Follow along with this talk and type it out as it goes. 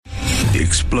The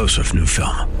explosive new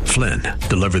film, Flynn,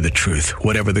 deliver the truth,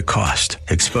 whatever the cost,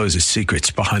 exposes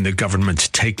secrets behind the government's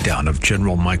takedown of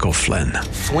General Michael Flynn.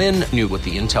 Flynn knew what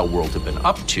the intel world had been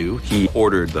up to. He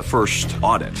ordered the first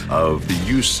audit of the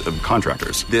use of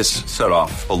contractors. This set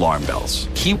off alarm bells.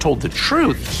 He told the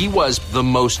truth. He was the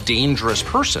most dangerous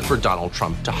person for Donald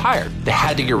Trump to hire. They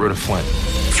had to get rid of Flynn.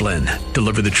 Flynn,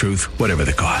 deliver the truth, whatever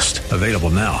the cost. Available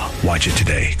now. Watch it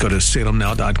today. Go to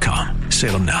salemnow.com.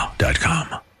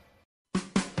 salemnow.com.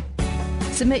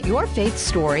 Submit your faith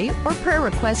story or prayer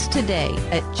request today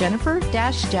at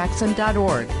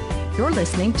jennifer-jackson.org. You're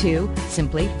listening to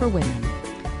Simply for Women.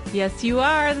 Yes, you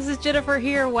are. This is Jennifer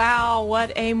here. Wow,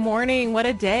 what a morning. What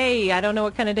a day. I don't know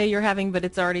what kind of day you're having, but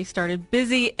it's already started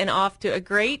busy and off to a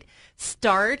great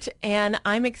start. And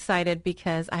I'm excited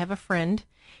because I have a friend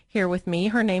here with me.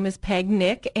 Her name is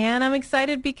Knick, and I'm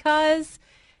excited because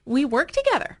we work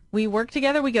together. We go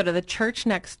to the church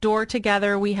next door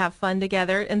together. We have fun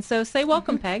together. And so say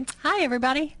welcome, Peg. Hi,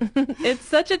 everybody. It's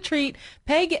such a treat.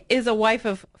 Peg is a wife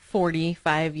of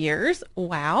 45 years.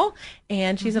 Wow.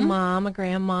 And she's a mom, a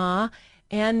grandma.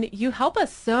 And you help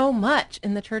us so much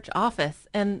in the church office,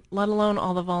 and let alone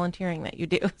all the volunteering that you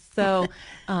do. So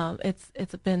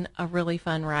it's been a really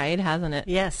fun ride, hasn't it?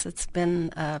 Yes, it's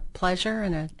been a pleasure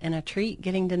and a treat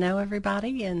getting to know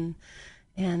everybody and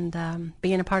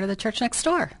being a part of the church next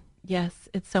door. Yes,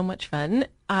 it's so much fun.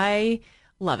 I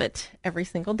love it every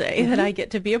single day that I get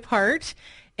to be a part.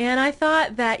 And I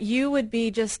thought that you would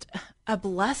be just a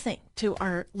blessing to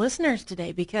our listeners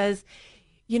today because,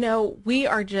 you know, we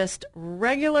are just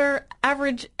regular,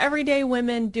 average, everyday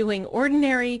women doing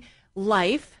ordinary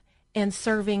life and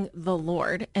serving the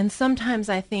Lord. And sometimes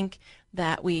I think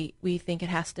that we think it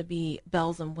has to be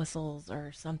bells and whistles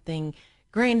or something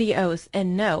grandiose,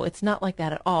 and no, it's not like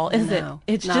that at all, is it?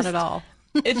 It's not at all.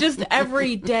 It's just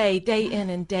every day, day in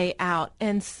and day out.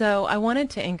 And so I wanted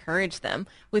to encourage them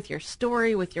with your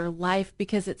story, with your life,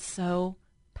 because it's so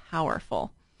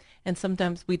powerful. And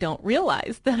sometimes we don't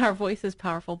realize that our voice is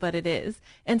powerful, but it is.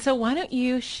 And so why don't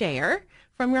you share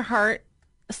from your heart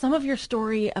some of your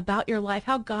story about your life,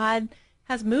 how God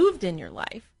has moved in your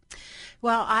life?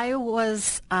 Well, I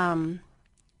was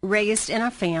raised in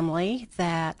a family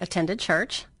that attended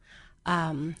church.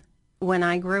 When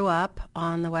I grew up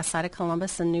on the west side of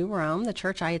Columbus in New Rome, the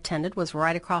church I attended was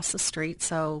right across the street,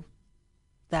 so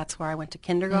that's where I went to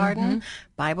kindergarten,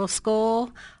 Bible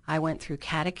school. I went through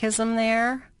catechism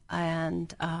there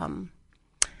and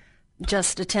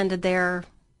just attended there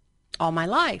all my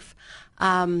life.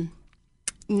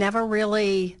 Never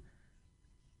really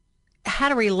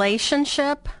had a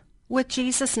relationship with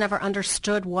Jesus, never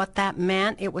understood what that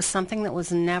meant. It was something that was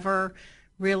never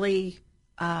really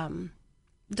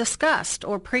discussed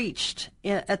or preached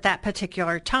at that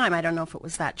particular time. I don't know if it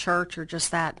was that church or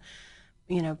just that,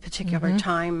 particular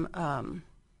time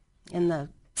in the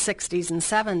 60s and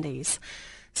 70s.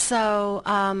 So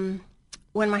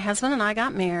when my husband and I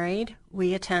got married,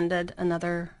 we attended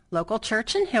another local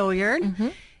church in Hilliard,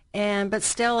 but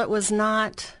still it was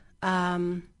not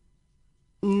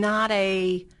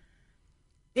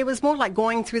it was more like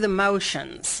going through the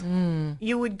motions.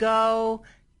 You would go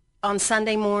on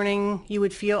Sunday morning, you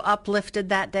would feel uplifted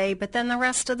that day, but then the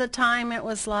rest of the time it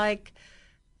was like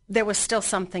there was still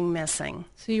something missing.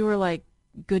 So you were like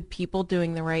good people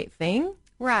doing the right thing?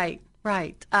 Right.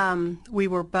 We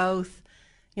were both,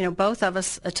 both of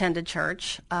us attended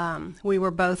church. We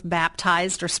were both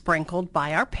baptized or sprinkled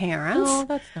by our parents. Oh,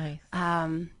 that's nice.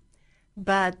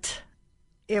 But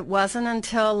it wasn't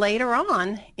until later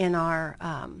on in our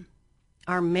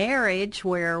marriage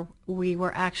where we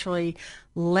were actually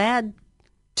led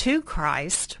to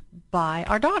Christ by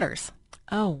our daughters.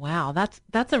 Oh, wow.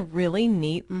 That's a really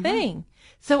neat thing.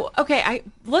 So, okay,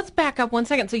 let's back up one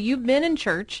second. So you've been in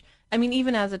church,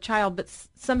 even as a child, but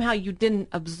somehow you didn't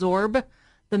absorb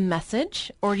the message,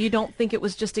 or you don't think it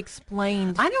was just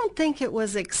explained? I don't think it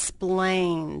was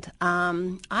explained.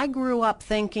 I grew up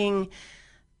thinking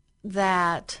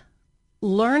that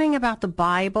learning about the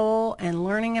Bible and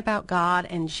learning about God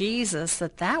and Jesus,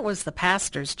 that was the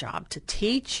pastor's job to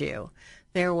teach you.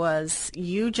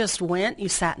 You just went, you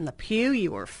sat in the pew,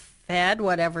 you were fed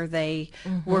whatever they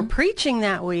were preaching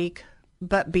that week,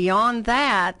 but beyond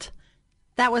that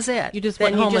was it. You just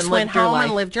went home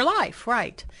and lived your life,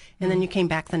 right. And then you came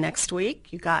back the next week,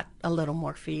 you got a little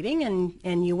more feeding,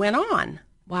 and you went on.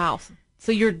 Wow.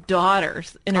 So your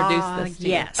daughters introduced this to you.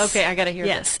 Yes. Okay, I got to hear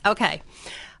this. Yes, okay.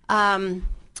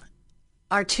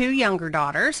 Our two younger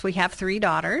daughters, we have three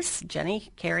daughters,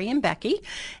 Jenny, Carrie, and Becky,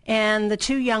 and the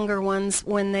two younger ones,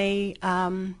 when they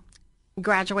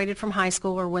graduated from high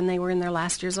school, or when they were in their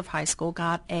last years of high school,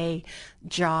 got a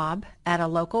job at a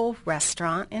local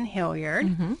restaurant in Hilliard.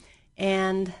 Mm-hmm.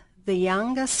 And the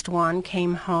youngest one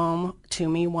came home to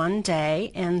me one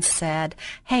day and said,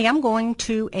 "Hey, I'm going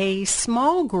to a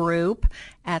small group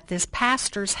at this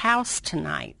pastor's house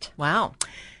tonight." Wow.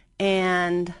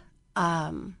 And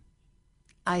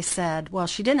I said, well,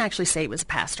 she didn't actually say it was a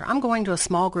pastor. "I'm going to a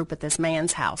small group at this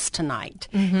man's house tonight.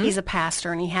 Mm-hmm. He's a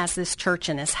pastor, and he has this church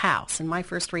in his house." And my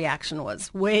first reaction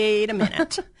was, wait a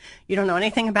minute. You don't know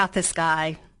anything about this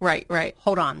guy. Right.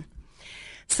 Hold on.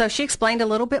 So she explained a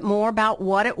little bit more about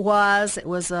what it was. It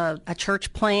was a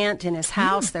church plant in his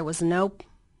house. There was no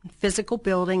physical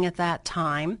building at that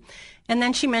time. And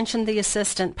then she mentioned the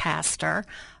assistant pastor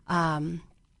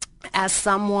as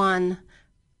someone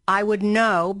I would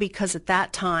know, because at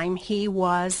that time he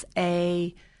was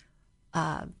a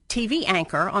TV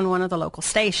anchor on one of the local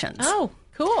stations. Oh,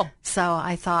 cool. So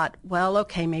I thought, well,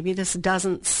 okay, maybe this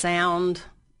doesn't sound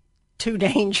too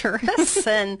dangerous,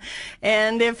 and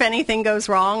if anything goes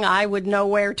wrong, I would know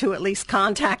where to at least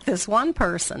contact this one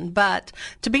person. But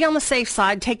to be on the safe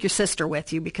side, take your sister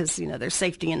with you, because there's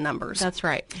safety in numbers. That's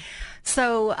right.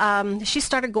 So she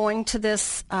started going to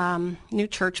this new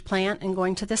church plant and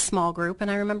going to this small group. And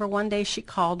I remember one day she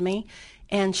called me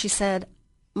and she said,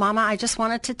 "Mama, I just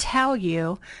wanted to tell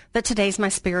you that today's my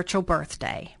spiritual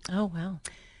birthday." Oh, wow.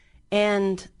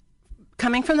 And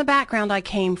coming from the background I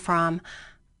came from,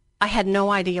 I had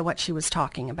no idea what she was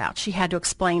talking about. She had to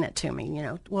explain it to me.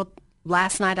 Well,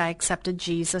 last night I accepted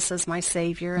Jesus as my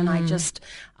Savior, and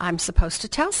I'm supposed to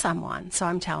tell someone, so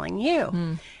I'm telling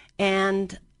you.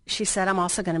 And she said, "I'm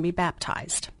also going to be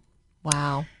baptized."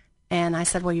 Wow. And I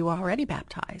said, "Well, you were already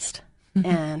baptized."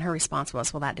 And her response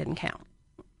was, "Well, that didn't count."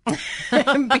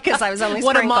 Because I was only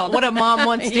sprinkled. What a mom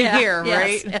wants to hear,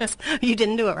 right? Yes. You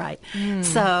didn't do it right.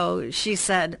 So she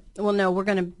said, "Well, no,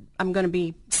 I'm going to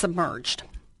be submerged."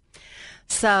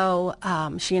 So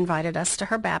she invited us to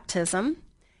her baptism.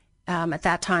 At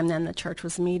that time, then, the church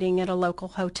was meeting at a local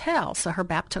hotel. So her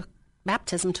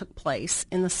baptism took place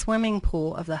in the swimming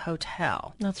pool of the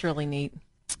hotel. That's really neat.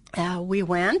 We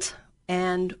went,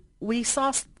 and we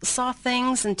saw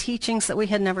things and teachings that we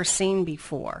had never seen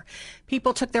before.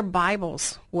 People took their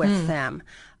Bibles with them.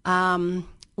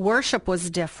 Worship was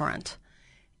different.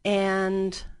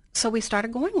 And so we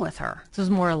started going with her. So it was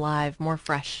more alive, more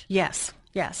fresh. Yes.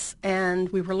 And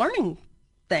we were learning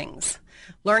things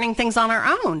on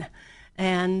our own.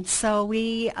 And so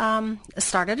we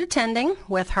started attending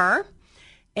with her,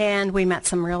 and we met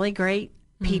some really great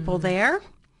people there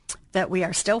that we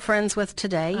are still friends with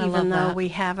today, even though we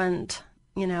haven't,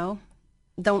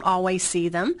 don't always see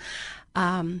them.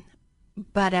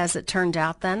 But as it turned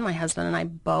out then, my husband and I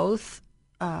both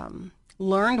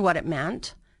learned what it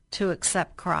meant to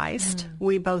accept Christ.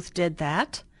 We both did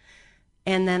that.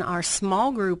 And then our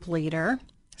small group leader,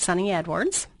 Sonny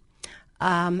Edwards,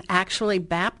 actually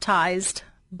baptized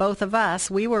both of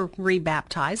us. We were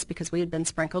rebaptized because we had been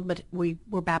sprinkled, but we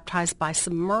were baptized by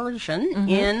submersion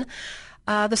in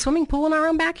the swimming pool in our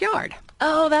own backyard.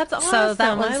 Oh, that's awesome. So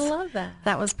I love that.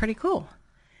 That was pretty cool.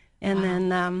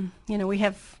 And then, we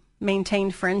have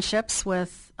maintained friendships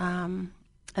with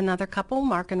another couple,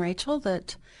 Mark and Rachel,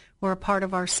 that were a part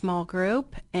of our small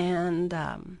group, and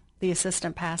the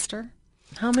assistant pastor.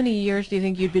 How many years do you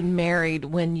think you'd been married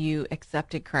when you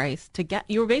accepted Christ?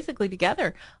 You were basically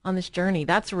together on this journey.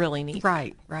 That's really neat.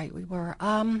 Right. We were.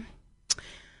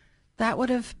 That would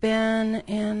have been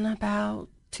in about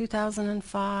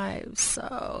 2005,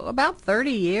 so about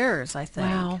 30 years, I think.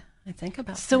 Wow. I think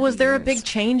about 30 So was there years. a big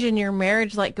change in your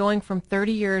marriage, like going from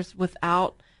 30 years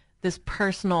without this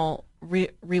personal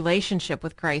relationship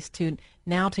with Christ to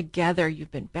now together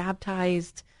you've been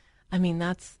baptized? I mean,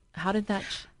 how did that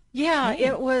Yeah,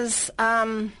 it was,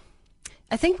 I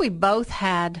think we both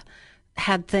had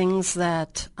things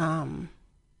that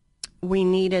we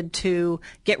needed to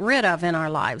get rid of in our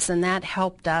lives, and that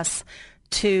helped us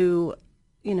to,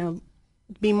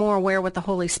 be more aware what the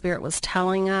Holy Spirit was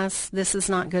telling us. This is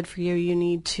not good for you. You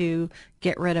need to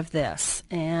get rid of this.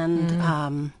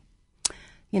 And,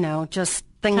 just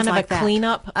things kind of like a that.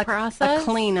 Cleanup process? A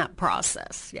cleanup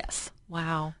process, yes.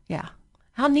 Wow. Yeah.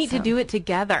 How neat to do it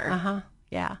together. Uh-huh,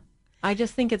 yeah. I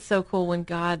just think it's so cool when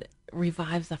God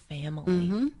revives a family.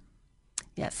 Mm-hmm.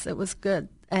 Yes, it was good.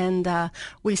 And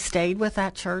we stayed with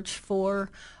that church for,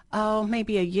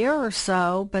 maybe a year or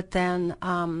so, but then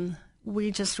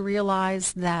we just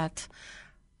realized that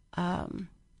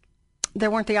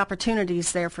there weren't the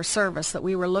opportunities there for service that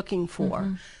we were looking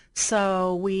for.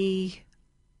 So we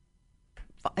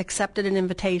accepted an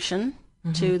invitation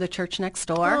to the church next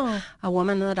door. A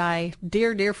woman that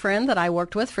dear friend that I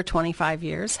worked with for 25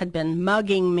 years had been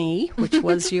mugging me, which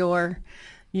was your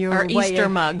Easter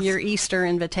mugs. Your Easter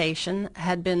invitation,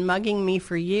 had been mugging me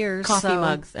for years. Coffee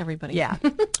mugs, everybody. Yeah.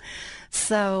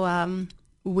 So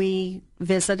we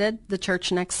visited the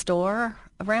church next door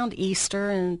around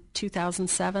Easter in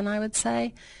 2007, I would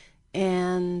say.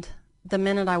 And the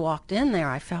minute I walked in there,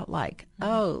 I felt like,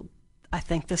 oh, I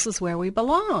think this is where we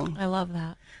belong. I love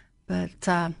that.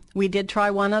 But we did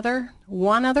try one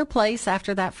other place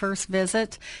after that first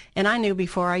visit, and I knew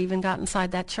before I even got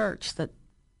inside that church that,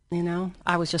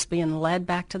 I was just being led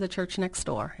back to the church next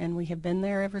door, and we have been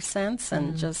there ever since,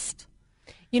 and just...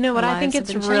 I think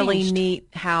it's really neat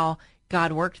how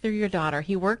God worked through your daughter.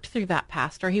 He worked through that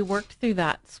pastor. He worked through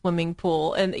that swimming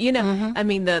pool, and,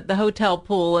 the hotel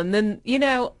pool, and then,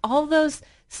 all those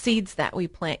seeds that we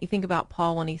plant. You think about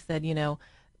Paul when he said,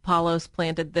 Apollos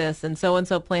planted this and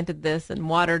so planted this and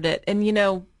watered it.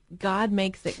 And, God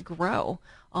makes it grow,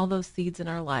 all those seeds in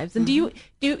our lives. And do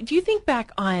you think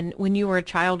back on when you were a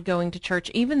child going to church,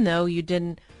 even though you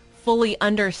didn't fully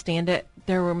understand it,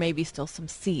 there were maybe still some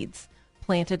seeds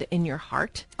planted in your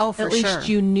heart? Oh, for sure. At least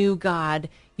you knew God.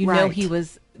 You know He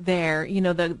was there,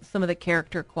 some of the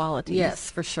character qualities.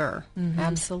 Yes, for sure.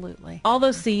 Absolutely. All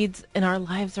those seeds in our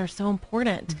lives are so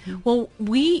important. Well,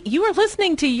 you are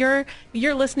listening to you're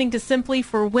listening to Simply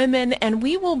for Women, and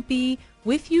we will be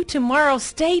with you tomorrow.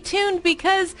 Stay tuned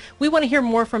because we want to hear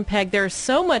more from Peg. There's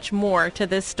so much more to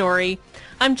this story.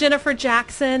 I'm Jennifer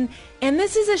Jackson, and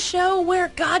this is a show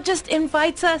where God just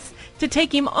invites us to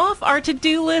take Him off our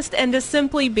to-do list and to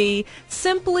simply be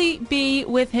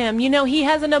with Him. He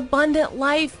has an abundant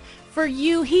life for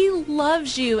you. He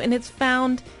loves you, and it's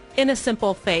found in a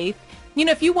simple faith.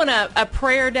 If you want a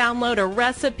prayer download, a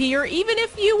recipe, or even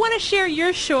if you want to share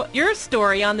your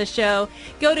story on the show,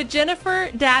 go to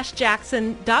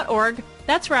jennifer-jackson.org.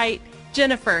 That's right,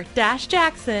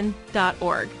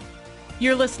 jennifer-jackson.org.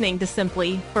 You're listening to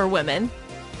Simply for Women.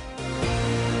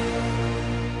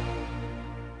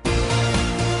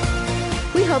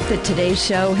 We hope that today's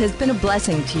show has been a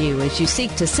blessing to you as you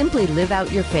seek to simply live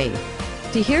out your faith.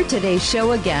 To hear today's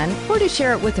show again or to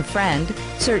share it with a friend,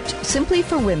 search Simply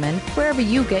for Women wherever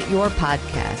you get your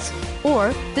podcasts.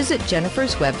 Or visit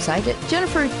Jennifer's website at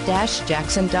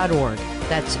jennifer-jackson.org.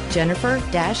 That's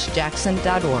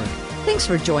jennifer-jackson.org. Thanks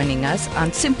for joining us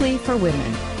on Simply for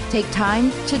Women. Take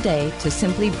time today to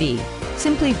simply be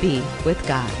with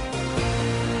God.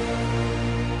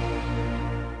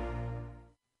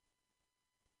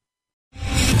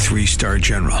 3-star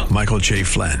General Michael J.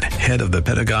 Flynn, head of the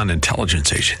Pentagon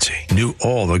Intelligence Agency, knew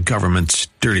all the government's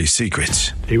dirty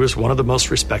secrets. He was one of the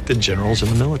most respected generals in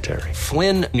the military.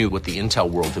 Flynn knew what the intel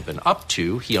world had been up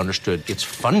to. He understood its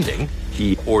funding.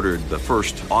 He ordered the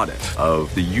first audit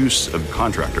of the use of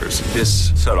contractors.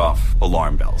 This set off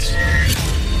alarm bells.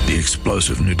 The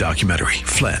explosive new documentary,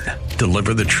 Flynn,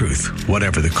 Deliver the Truth,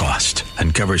 Whatever the Cost,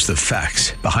 uncovers the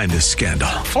facts behind this scandal.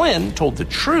 Flynn told the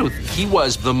truth. He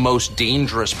was the most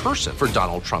dangerous person for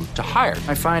Donald Trump to hire.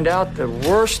 I find out the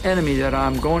worst enemy that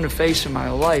I'm going to face in my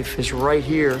life is right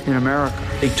here in America.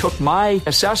 They took my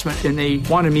assessment and they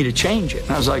wanted me to change it.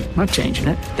 And I was like, I'm not changing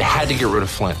it. They had to get rid of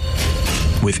Flynn.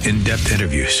 With in-depth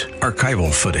interviews,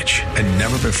 archival footage, and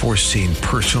never-before-seen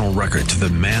personal records of the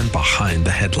man behind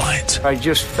the headlines. I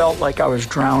just felt like I was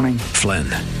drowning. Flynn,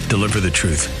 Deliver the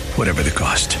Truth, Whatever the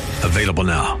Cost. Available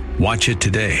now. Watch it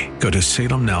today. Go to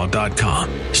salemnow.com.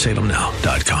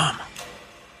 salemnow.com.